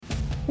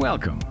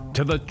Welcome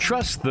to the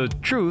Trust the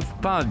Truth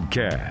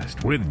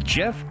podcast with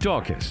Jeff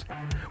Dawkins,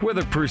 where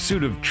the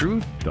pursuit of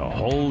truth, the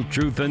whole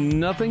truth, and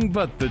nothing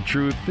but the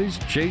truth is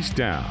chased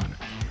down.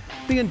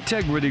 The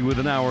integrity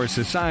within our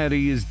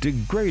society is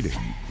degrading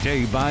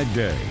day by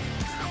day,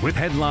 with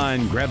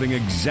headline-grabbing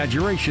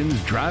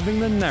exaggerations driving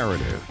the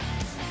narrative.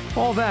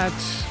 All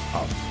that's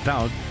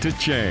about to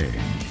change.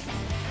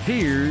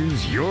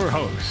 Here's your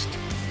host,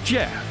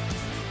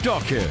 Jeff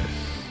Dawkins.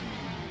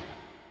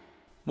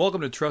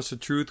 Welcome to Trust the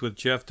Truth with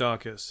Jeff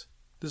Dawkins.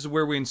 This is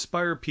where we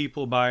inspire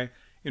people by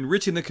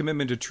enriching the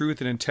commitment to truth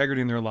and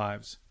integrity in their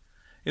lives.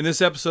 In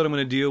this episode, I'm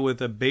going to deal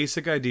with a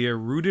basic idea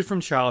rooted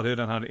from childhood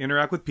on how to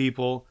interact with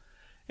people,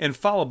 and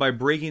followed by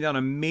breaking down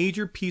a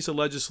major piece of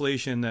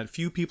legislation that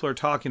few people are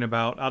talking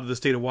about out of the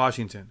state of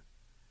Washington.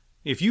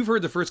 If you've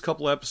heard the first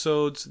couple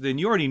episodes, then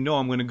you already know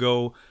I'm going to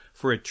go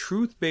for a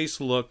truth-based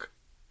look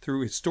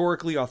through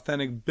historically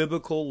authentic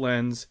biblical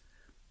lens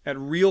at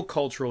real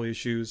cultural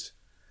issues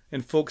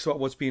and focus about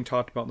what's being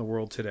talked about in the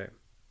world today. You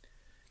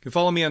can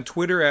follow me on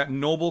Twitter at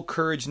Noble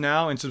Courage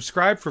Now and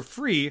subscribe for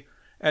free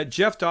at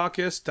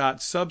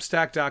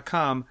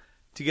jeffdawkins.substack.com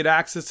to get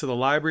access to the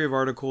library of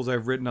articles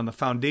I've written on the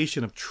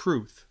foundation of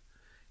truth.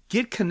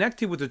 Get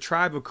connected with a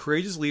tribe of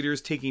courageous leaders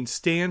taking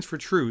stands for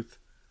truth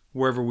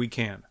wherever we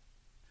can.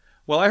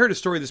 Well, I heard a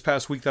story this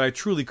past week that I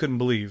truly couldn't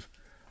believe.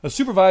 A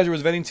supervisor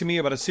was venting to me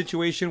about a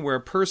situation where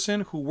a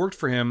person who worked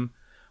for him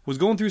was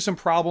going through some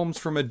problems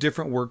from a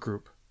different work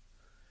group.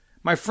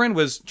 My friend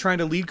was trying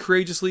to lead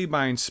courageously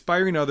by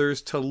inspiring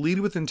others to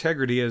lead with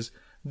integrity, as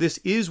this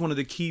is one of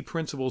the key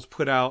principles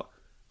put out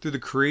through the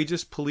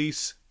Courageous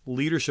Police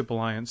Leadership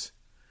Alliance.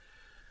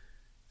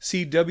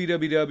 See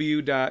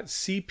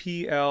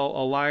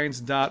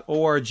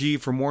www.cplalliance.org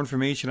for more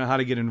information on how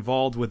to get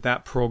involved with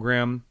that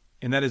program.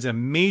 And that is a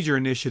major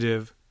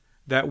initiative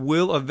that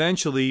will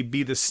eventually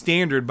be the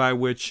standard by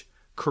which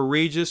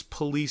courageous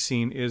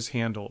policing is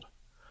handled.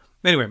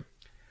 Anyway,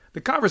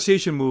 the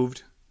conversation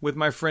moved with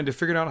my friend to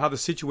figure out how the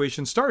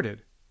situation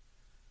started.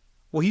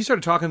 Well, he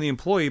started talking to the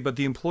employee, but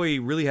the employee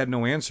really had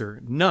no answer.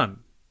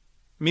 None.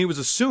 I mean, it was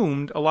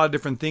assumed a lot of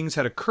different things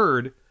had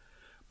occurred,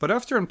 but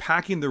after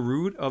unpacking the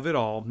root of it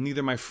all,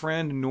 neither my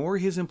friend nor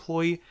his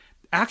employee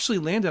actually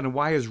landed on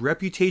why his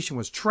reputation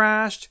was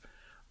trashed,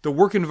 the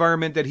work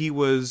environment that he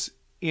was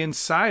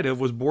inside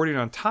of was bordering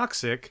on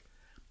toxic,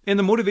 and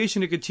the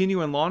motivation to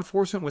continue in law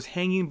enforcement was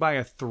hanging by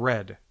a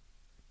thread.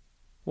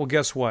 Well,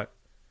 guess what?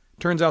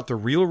 Turns out the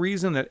real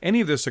reason that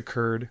any of this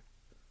occurred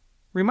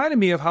reminded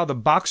me of how the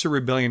Boxer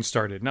Rebellion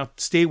started. Now,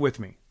 stay with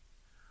me.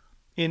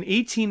 In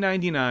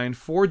 1899,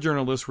 4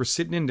 journalists were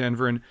sitting in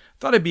Denver and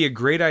thought it'd be a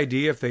great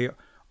idea if they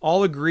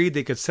all agreed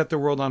they could set the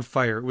world on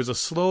fire. It was a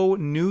slow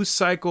news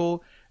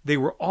cycle. They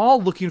were all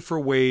looking for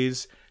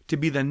ways to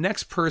be the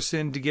next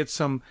person to get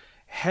some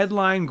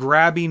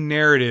headline-grabbing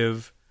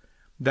narrative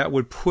that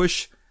would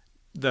push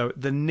the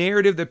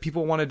narrative that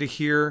people wanted to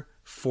hear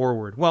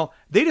forward. Well,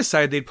 they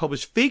decided they'd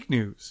publish fake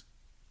news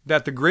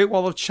that the Great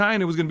Wall of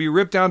China was going to be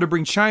ripped down to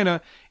bring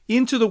China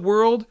into the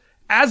world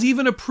as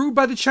even approved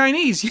by the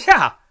Chinese.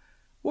 Yeah,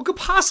 what could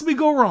possibly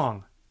go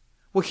wrong?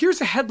 Well,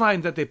 here's a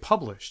headline that they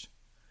published.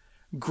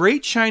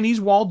 Great Chinese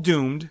Wall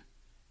doomed.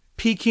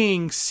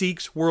 Peking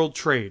seeks world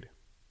trade.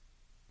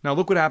 Now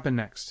look what happened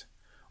next.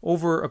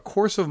 Over a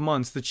course of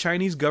months, the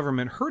Chinese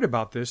government heard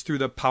about this through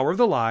the power of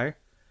the lie.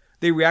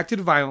 They reacted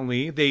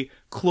violently. They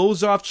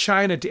closed off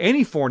China to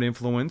any foreign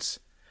influence.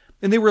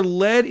 And they were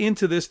led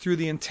into this through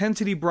the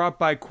intensity brought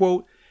by,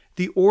 quote,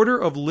 the order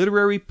of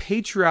literary,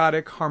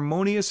 patriotic,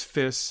 harmonious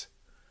fists,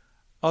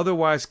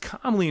 otherwise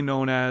commonly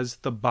known as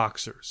the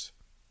Boxers.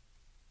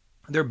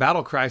 Their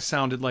battle cry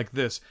sounded like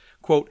this,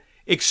 quote,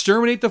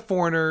 exterminate the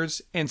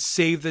foreigners and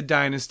save the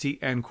dynasty,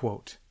 end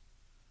quote.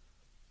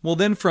 Well,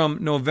 then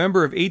from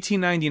November of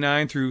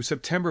 1899 through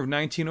September of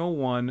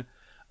 1901,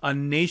 a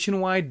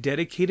nationwide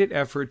dedicated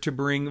effort to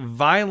bring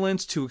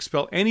violence to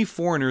expel any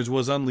foreigners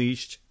was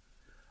unleashed,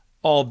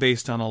 all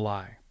based on a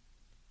lie.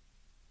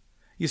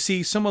 You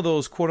see, some of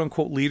those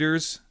quote-unquote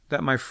leaders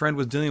that my friend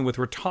was dealing with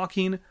were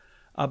talking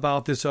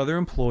about this other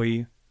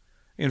employee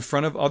in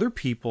front of other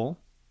people,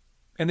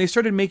 and they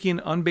started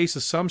making unbased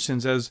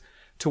assumptions as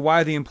to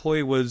why the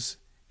employee was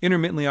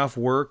intermittently off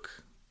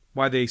work,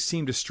 why they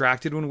seemed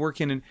distracted when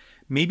working, and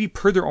maybe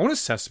per their own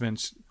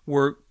assessments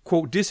were,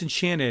 quote,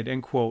 disenchanted,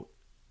 end quote,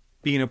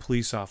 being a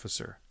police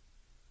officer.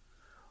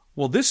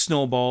 Well, this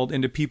snowballed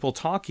into people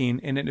talking,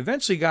 and it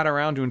eventually got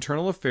around to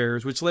internal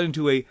affairs, which led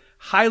into a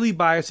highly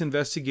biased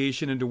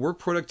investigation into work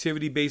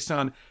productivity based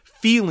on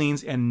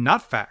feelings and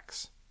not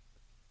facts.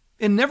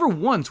 And never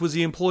once was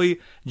the employee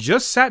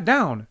just sat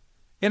down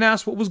and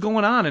asked what was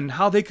going on and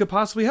how they could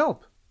possibly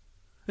help.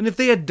 And if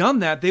they had done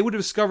that, they would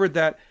have discovered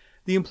that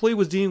the employee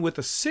was dealing with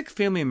a sick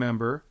family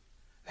member,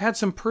 had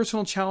some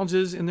personal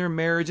challenges in their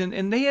marriage,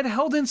 and they had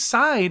held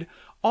inside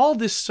all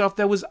this stuff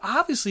that was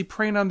obviously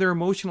preying on their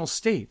emotional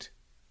state.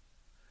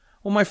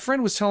 Well, my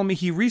friend was telling me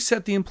he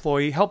reset the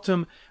employee, helped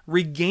him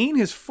regain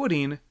his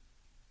footing,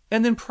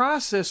 and then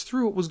process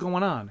through what was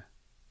going on.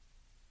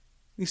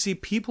 You see,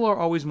 people are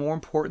always more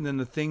important than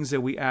the things that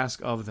we ask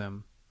of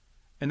them.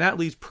 And that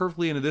leads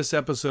perfectly into this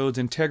episode's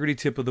integrity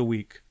tip of the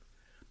week.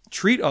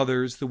 Treat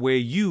others the way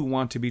you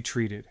want to be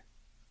treated.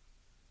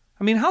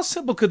 I mean, how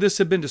simple could this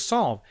have been to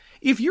solve?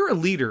 If you're a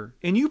leader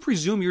and you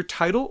presume your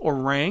title or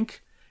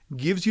rank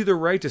gives you the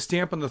right to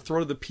stamp on the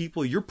throat of the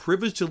people you're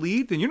privileged to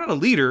lead, then you're not a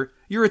leader,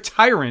 you're a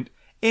tyrant,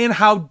 and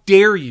how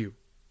dare you?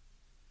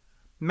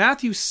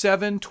 Matthew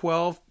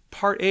 7:12,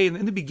 part A,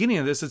 in the beginning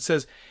of this, it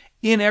says,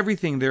 "In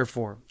everything,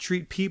 therefore,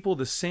 treat people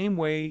the same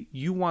way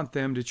you want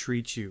them to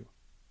treat you."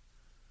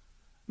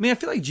 I mean, I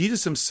feel like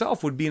Jesus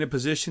himself would be in a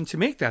position to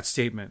make that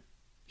statement.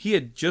 He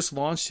had just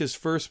launched his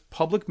first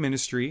public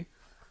ministry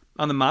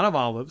on the Mount of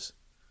Olives,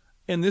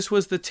 and this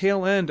was the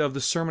tail end of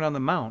the Sermon on the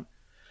Mount.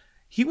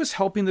 He was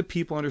helping the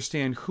people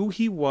understand who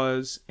he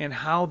was and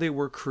how they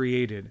were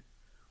created.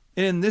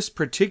 And in this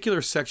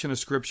particular section of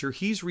Scripture,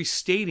 he's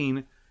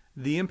restating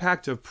the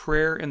impact of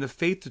prayer and the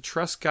faith to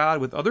trust God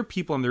with other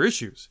people and their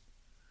issues,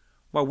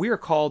 while we are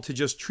called to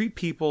just treat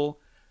people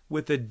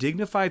with a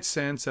dignified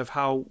sense of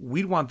how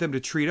we'd want them to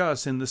treat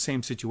us in the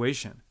same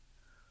situation.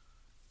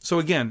 So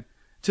again,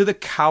 to the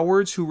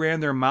cowards who ran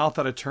their mouth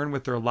out of turn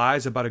with their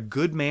lies about a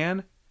good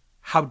man,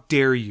 how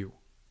dare you?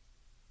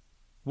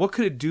 What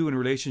could it do in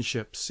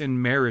relationships,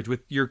 in marriage,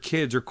 with your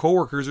kids or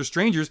coworkers or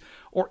strangers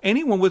or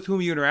anyone with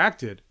whom you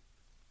interacted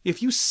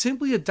if you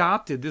simply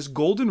adopted this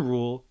golden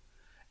rule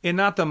and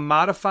not the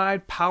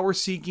modified,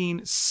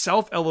 power-seeking,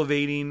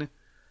 self-elevating,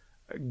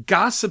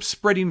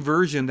 gossip-spreading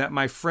version that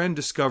my friend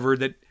discovered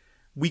that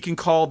we can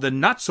call the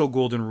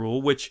not-so-golden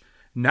rule, which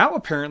now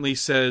apparently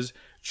says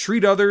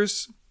treat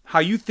others how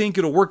you think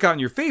it'll work out in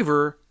your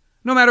favor,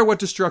 no matter what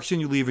destruction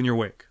you leave in your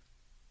wake.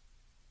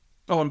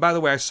 Oh, and by the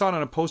way, I saw it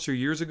on a poster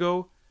years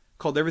ago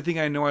called Everything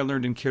I Know I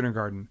Learned in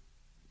Kindergarten,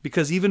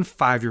 because even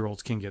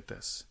 5-year-olds can get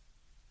this.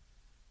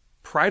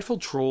 Prideful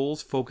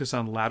trolls focused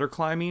on ladder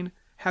climbing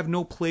have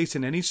no place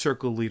in any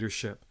circle of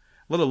leadership,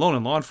 let alone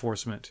in law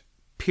enforcement.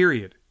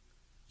 Period.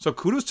 So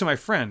kudos to my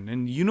friend,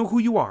 and you know who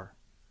you are,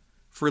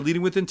 for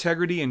leading with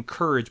integrity and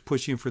courage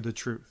pushing for the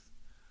truth.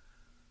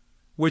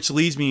 Which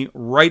leads me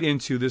right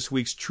into this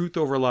week's Truth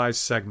Over Lies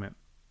segment.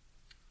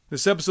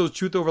 This episode's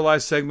Truth Over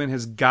Lies segment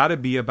has got to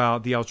be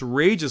about the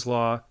outrageous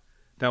law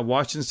that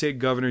Washington State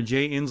Governor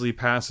Jay Inslee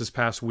passed this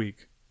past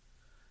week.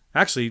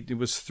 Actually, it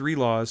was 3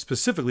 laws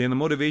specifically, and the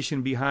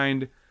motivation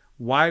behind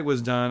why it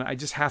was done, I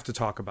just have to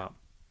talk about.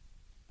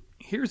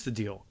 Here's the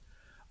deal.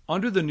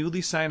 Under the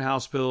newly signed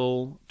House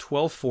Bill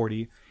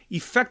 1240,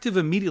 effective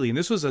immediately, and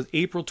this was on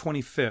April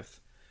 25th,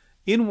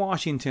 in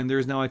Washington, there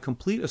is now a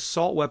complete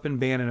assault weapon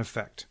ban in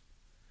effect.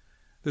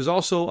 There's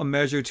also a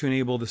measure to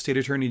enable the state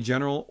attorney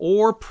general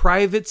or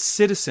private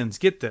citizens,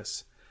 get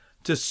this,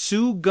 to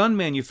sue gun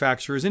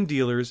manufacturers and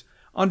dealers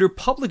under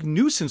public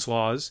nuisance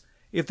laws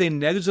if they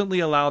negligently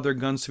allow their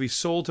guns to be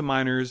sold to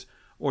minors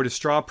or to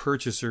straw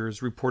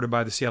purchasers, reported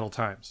by the Seattle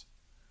Times.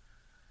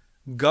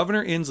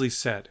 Governor Inslee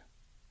said,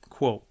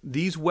 quote,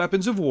 "These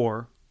weapons of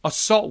war,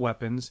 assault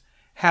weapons,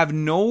 have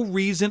no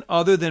reason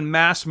other than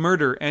mass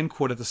murder," end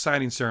quote, at the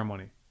signing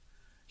ceremony.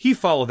 He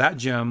followed that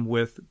gem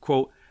with,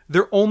 quote,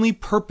 "Their only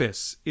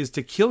purpose is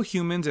to kill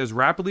humans as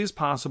rapidly as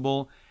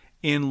possible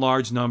in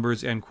large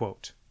numbers," end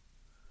quote.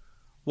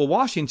 Well,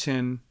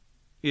 Washington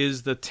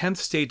is the 10th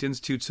state to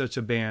institute such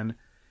a ban,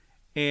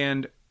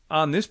 and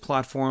on this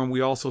platform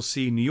we also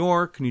see New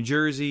York, New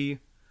Jersey,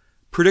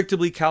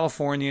 predictably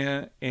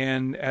California,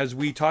 and as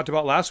we talked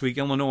about last week,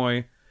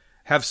 Illinois,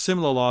 have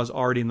similar laws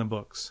already in the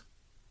books.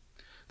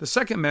 The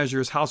second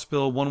measure is House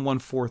Bill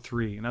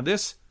 1143. Now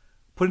this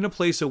put into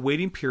place a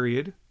waiting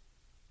period,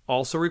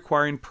 also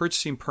requiring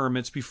purchasing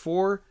permits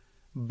before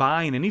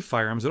buying any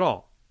firearms at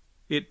all.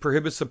 It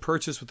prohibits the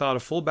purchase without a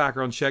full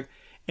background check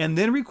and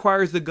then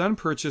requires the gun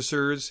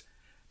purchasers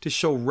to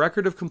show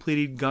record of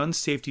completed gun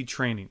safety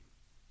training.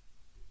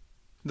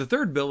 The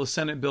third bill is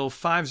Senate Bill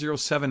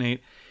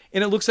 5078,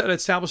 and it looks at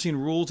establishing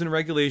rules and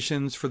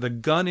regulations for the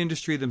gun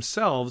industry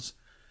themselves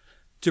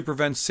to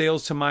prevent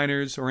sales to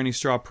minors or any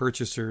straw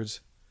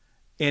purchasers,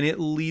 and it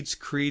leads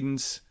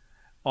credence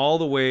all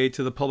the way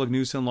to the public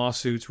nuisance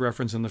lawsuits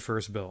referenced in the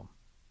first bill.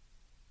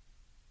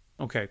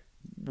 Okay,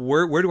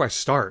 where do I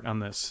start on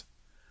this?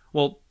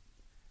 Well,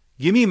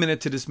 give me a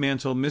minute to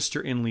dismantle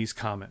Mr. Inslee's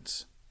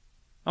comments.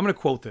 I'm going to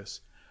quote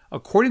this.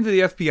 According to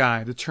the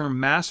FBI, the term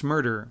mass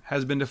murder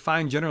has been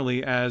defined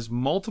generally as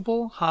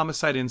multiple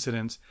homicide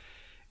incidents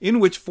in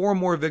which 4 or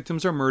more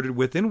victims are murdered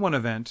within one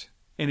event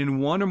and in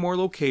one or more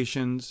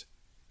locations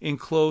in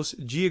close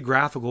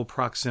geographical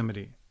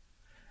proximity.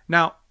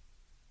 Now,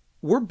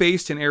 we're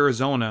based in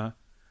Arizona,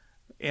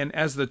 and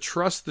as the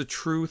Trust the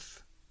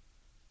Truth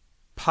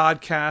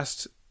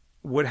podcast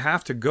would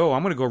have to go,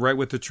 I'm going to go right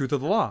with the truth of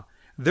the law.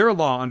 Their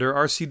law under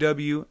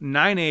RCW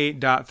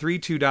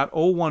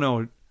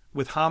 98.32.010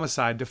 with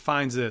homicide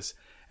defines this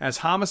as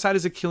homicide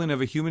is a killing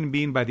of a human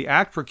being by the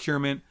act,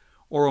 procurement,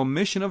 or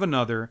omission of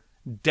another,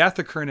 death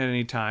occurring at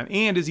any time,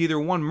 and is either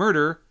 1,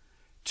 murder,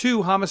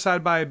 2,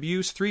 homicide by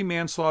abuse, 3,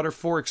 manslaughter,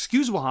 4,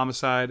 excusable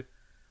homicide,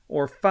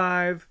 or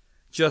 5,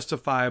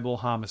 justifiable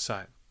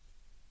homicide.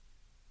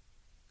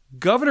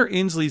 Governor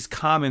Inslee's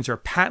comments are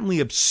patently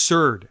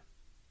absurd.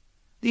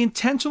 The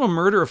intentional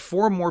murder of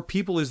 4 more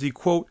people is the,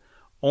 quote,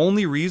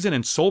 only reason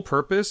and sole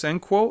purpose,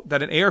 end quote,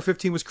 that an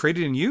AR-15 was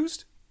created and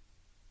used?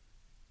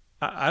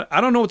 I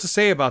don't know what to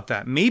say about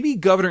that. Maybe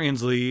Governor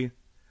Inslee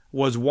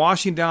was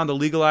washing down the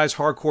legalized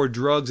hardcore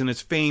drugs in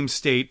its famed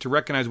state to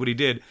recognize what he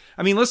did.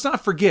 I mean, let's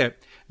not forget,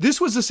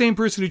 this was the same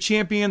person who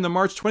championed the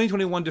March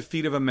 2021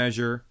 defeat of a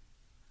measure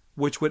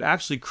which would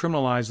actually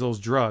criminalize those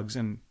drugs.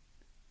 And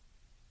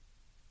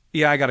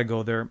yeah, I got to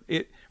go there.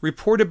 It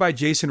reported by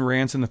Jason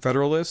Rance in the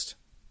Federalist.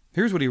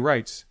 Here's what he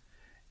writes.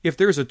 If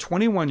there's a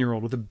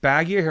 21-year-old with a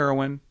baggie of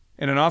heroin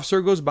and an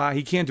officer goes by,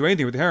 he can't do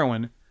anything with the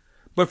heroin.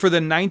 But for the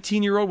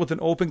 19-year-old with an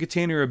open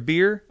container of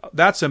beer,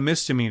 that's a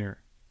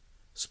misdemeanor.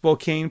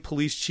 Spokane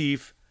Police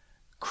Chief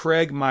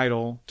Craig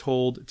Meidel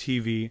told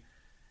TV.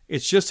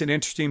 It's just an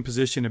interesting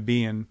position to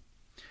be in.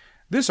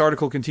 This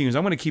article continues.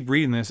 I'm going to keep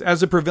reading this.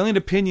 As the prevailing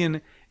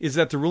opinion is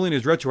that the ruling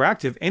is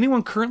retroactive,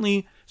 anyone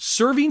currently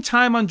serving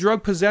time on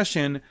drug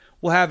possession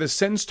will have his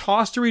sentence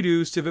tossed or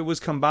reduced if it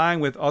was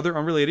combined with other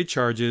unrelated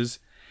charges.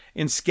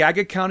 In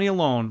Skagit County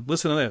alone,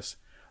 listen to this,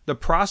 the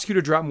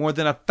prosecutor dropped more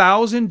than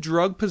 1,000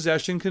 drug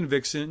possession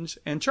convictions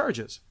and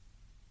charges.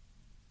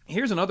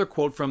 Here's another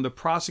quote from the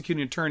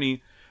prosecuting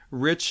attorney,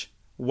 Rich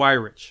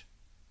Wyrich.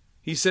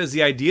 He says,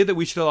 the idea that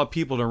we should allow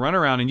people to run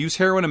around and use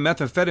heroin and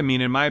methamphetamine,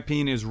 in my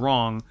opinion, is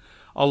wrong.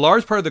 A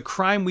large part of the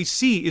crime we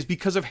see is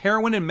because of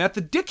heroin and meth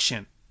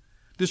addiction.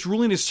 This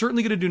ruling is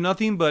certainly going to do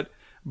nothing but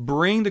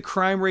bring the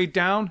crime rate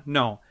down.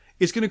 No,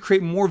 it's going to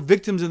create more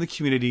victims in the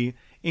community,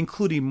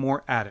 including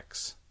more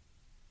addicts.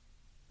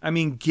 I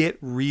mean, get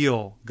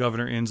real,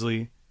 Governor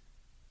Inslee.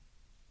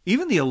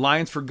 Even the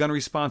Alliance for Gun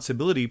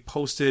Responsibility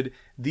posted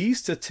these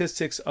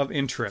statistics of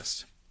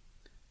interest.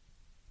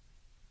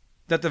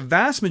 That the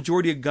vast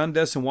majority of gun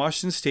deaths in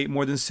Washington state,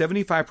 more than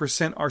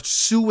 75%, are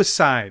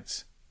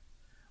suicides.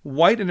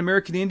 White and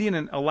American Indian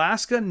and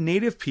Alaska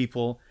Native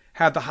people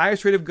have the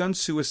highest rate of gun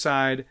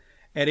suicide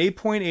at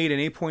 8.8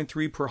 and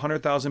 8.3 per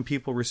 100,000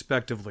 people,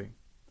 respectively.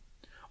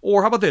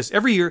 Or how about this?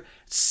 Every year,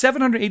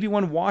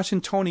 781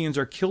 Washingtonians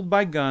are killed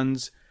by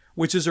guns,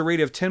 which is a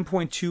rate of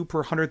 10.2 per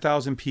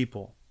 100,000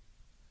 people.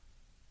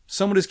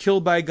 Someone is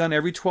killed by a gun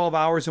every 12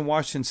 hours in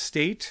Washington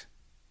state.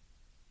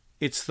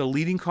 It's the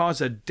leading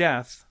cause of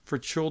death for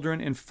children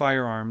and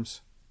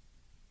firearms.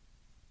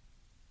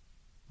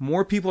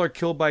 More people are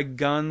killed by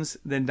guns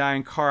than die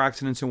in car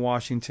accidents in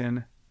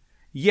Washington.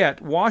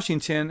 Yet,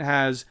 Washington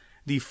has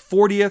the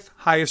 40th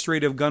highest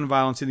rate of gun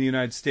violence in the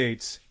United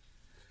States.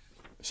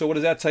 So what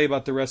does that tell you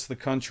about the rest of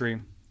the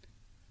country?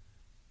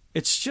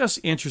 It's just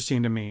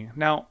interesting to me.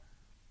 Now,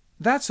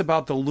 that's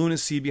about the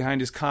lunacy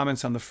behind his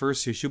comments on the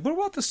first issue. But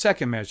what about the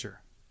second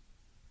measure?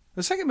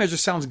 The second measure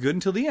sounds good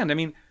until the end. I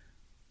mean,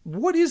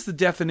 what is the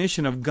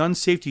definition of gun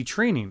safety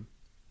training?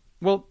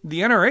 Well,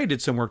 the NRA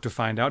did some work to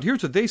find out.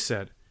 Here's what they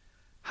said.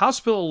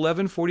 House Bill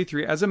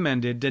 1143, as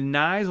amended,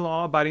 denies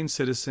law-abiding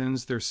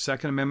citizens their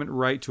Second Amendment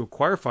right to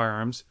acquire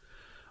firearms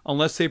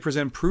unless they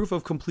present proof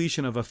of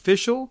completion of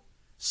official,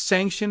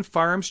 sanctioned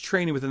firearms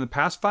training within the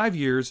past 5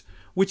 years,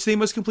 which they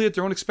must complete at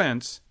their own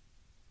expense.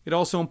 It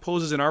also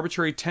imposes an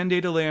arbitrary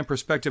 10-day delay on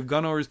prospective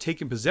gun owners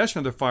taking possession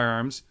of their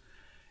firearms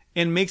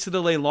and makes the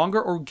delay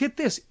longer, or get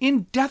this,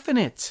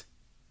 indefinite,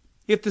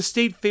 if the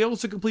state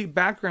fails to complete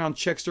background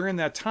checks during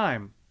that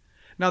time.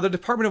 Now, the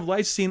Department of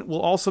Licensing will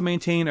also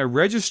maintain a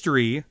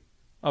registry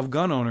of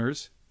gun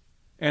owners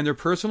and their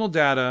personal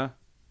data,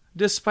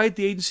 despite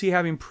the agency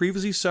having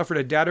previously suffered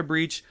a data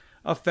breach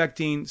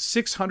affecting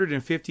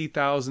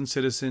 650,000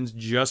 citizens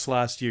just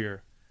last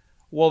year.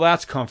 Well,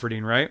 that's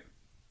comforting, right?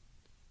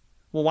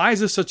 Well, why is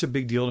this such a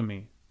big deal to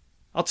me?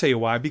 I'll tell you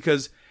why.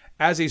 Because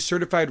as a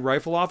certified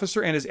rifle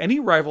officer, and as any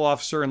rifle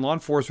officer in law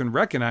enforcement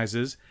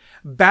recognizes,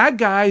 bad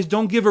guys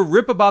don't give a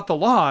rip about the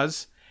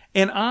laws,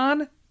 and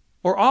on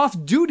or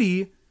off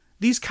duty,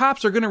 these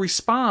cops are going to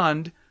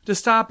respond to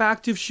stop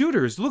active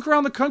shooters. Look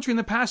around the country in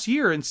the past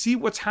year and see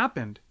what's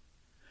happened.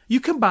 You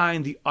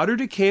combine the utter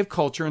decay of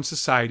culture and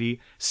society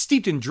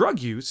steeped in drug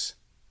use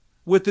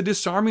with the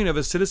disarming of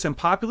a citizen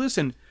populace,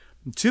 and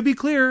to be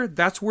clear,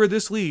 that's where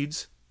this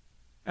leads.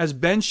 As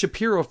Ben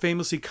Shapiro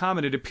famously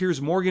commented, it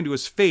peers Morgan to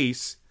his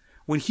face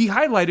when he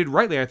highlighted,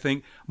 rightly I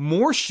think,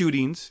 more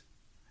shootings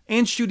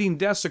and shooting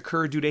deaths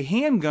occur due to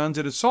handguns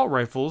and assault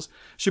rifles.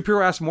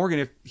 Shapiro asked Morgan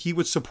if he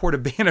would support a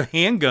ban of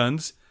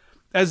handguns,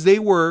 as they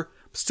were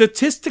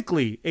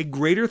statistically a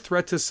greater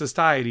threat to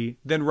society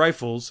than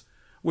rifles,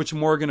 which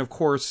Morgan, of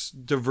course,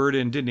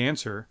 diverted and didn't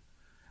answer.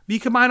 But you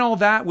combine all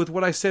that with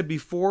what I said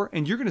before,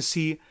 and you're going to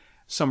see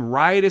some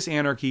riotous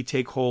anarchy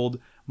take hold,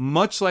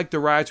 much like the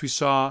riots we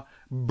saw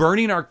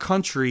burning our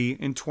country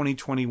in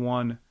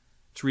 2021.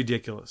 It's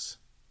ridiculous.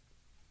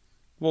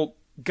 Well,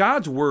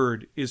 God's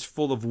word is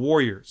full of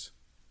warriors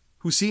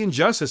who see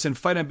injustice and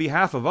fight on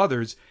behalf of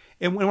others.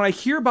 And when I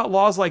hear about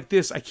laws like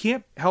this, I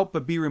can't help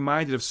but be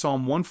reminded of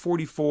Psalm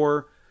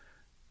 144,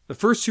 the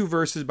first 2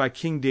 verses by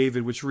King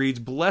David, which reads,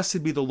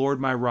 "Blessed be the Lord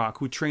my rock,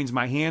 who trains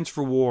my hands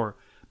for war,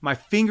 my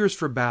fingers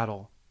for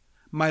battle.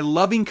 My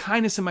loving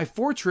kindness and my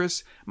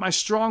fortress, my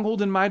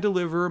stronghold and my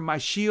deliverer, my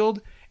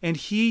shield, and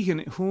he in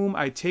whom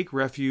I take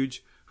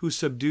refuge, who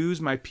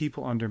subdues my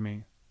people under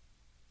me.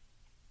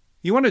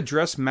 You want to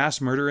address mass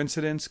murder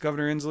incidents,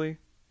 Governor Inslee?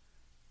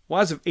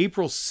 Well, as of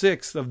April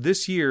 6th of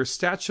this year,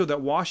 stats show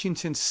that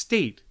Washington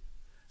State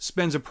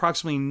spends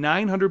approximately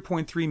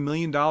 $900.3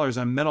 million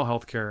on mental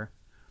health care,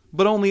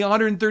 but only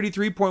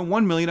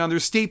 $133.1 million on their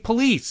state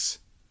police.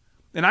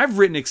 And I've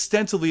written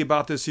extensively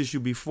about this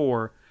issue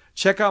before.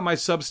 Check out my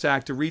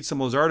Substack to read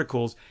some of those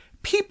articles.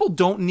 People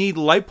don't need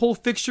light pole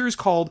fixtures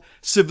called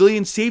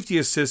civilian safety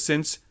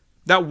assistants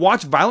that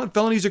watch violent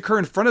felonies occur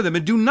in front of them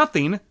and do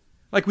nothing,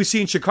 like we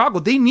see in Chicago.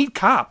 They need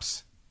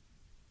cops.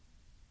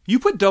 You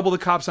put double the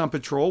cops on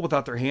patrol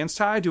without their hands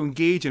tied to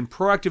engage in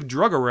proactive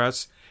drug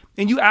arrests,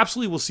 and you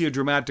absolutely will see a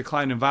dramatic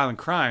decline in violent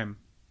crime.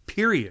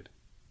 Period.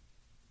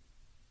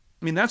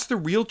 I mean, that's the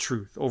real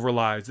truth over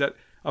lies that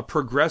a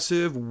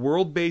progressive,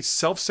 world-based,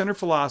 self-centered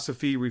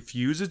philosophy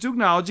refuses to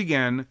acknowledge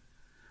again,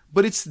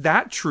 but it's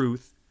that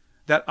truth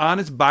that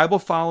honest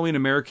Bible-following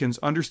Americans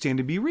understand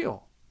to be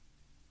real.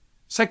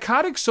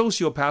 Psychotic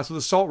sociopaths with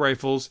assault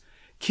rifles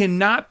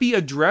cannot be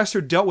addressed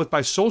or dealt with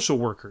by social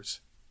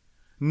workers,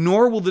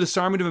 nor will the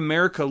disarmament of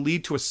America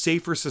lead to a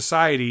safer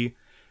society.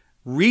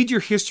 Read your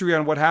history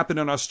on what happened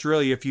in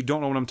Australia if you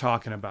don't know what I'm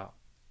talking about.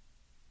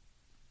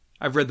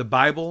 I've read the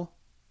Bible,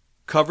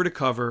 cover to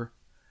cover,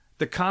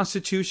 the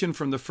Constitution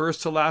from the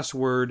first to last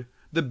word,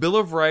 the Bill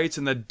of Rights,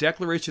 and the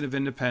Declaration of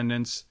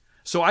Independence,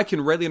 so I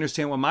can readily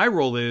understand what my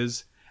role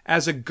is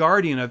as a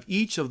guardian of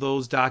each of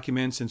those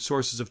documents and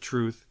sources of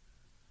truth.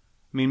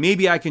 I mean,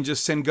 maybe I can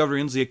just send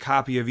Governor Inslee a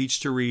copy of each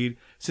to read,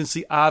 since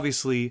he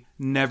obviously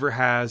never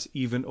has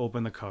even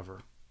opened the cover.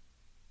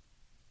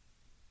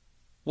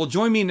 Well,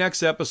 join me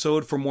next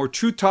episode for more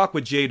Truth Talk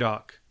with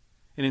J-Doc.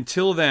 And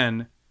until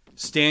then,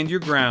 stand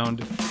your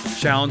ground,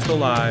 challenge the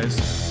lies,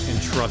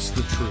 and trust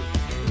the truth.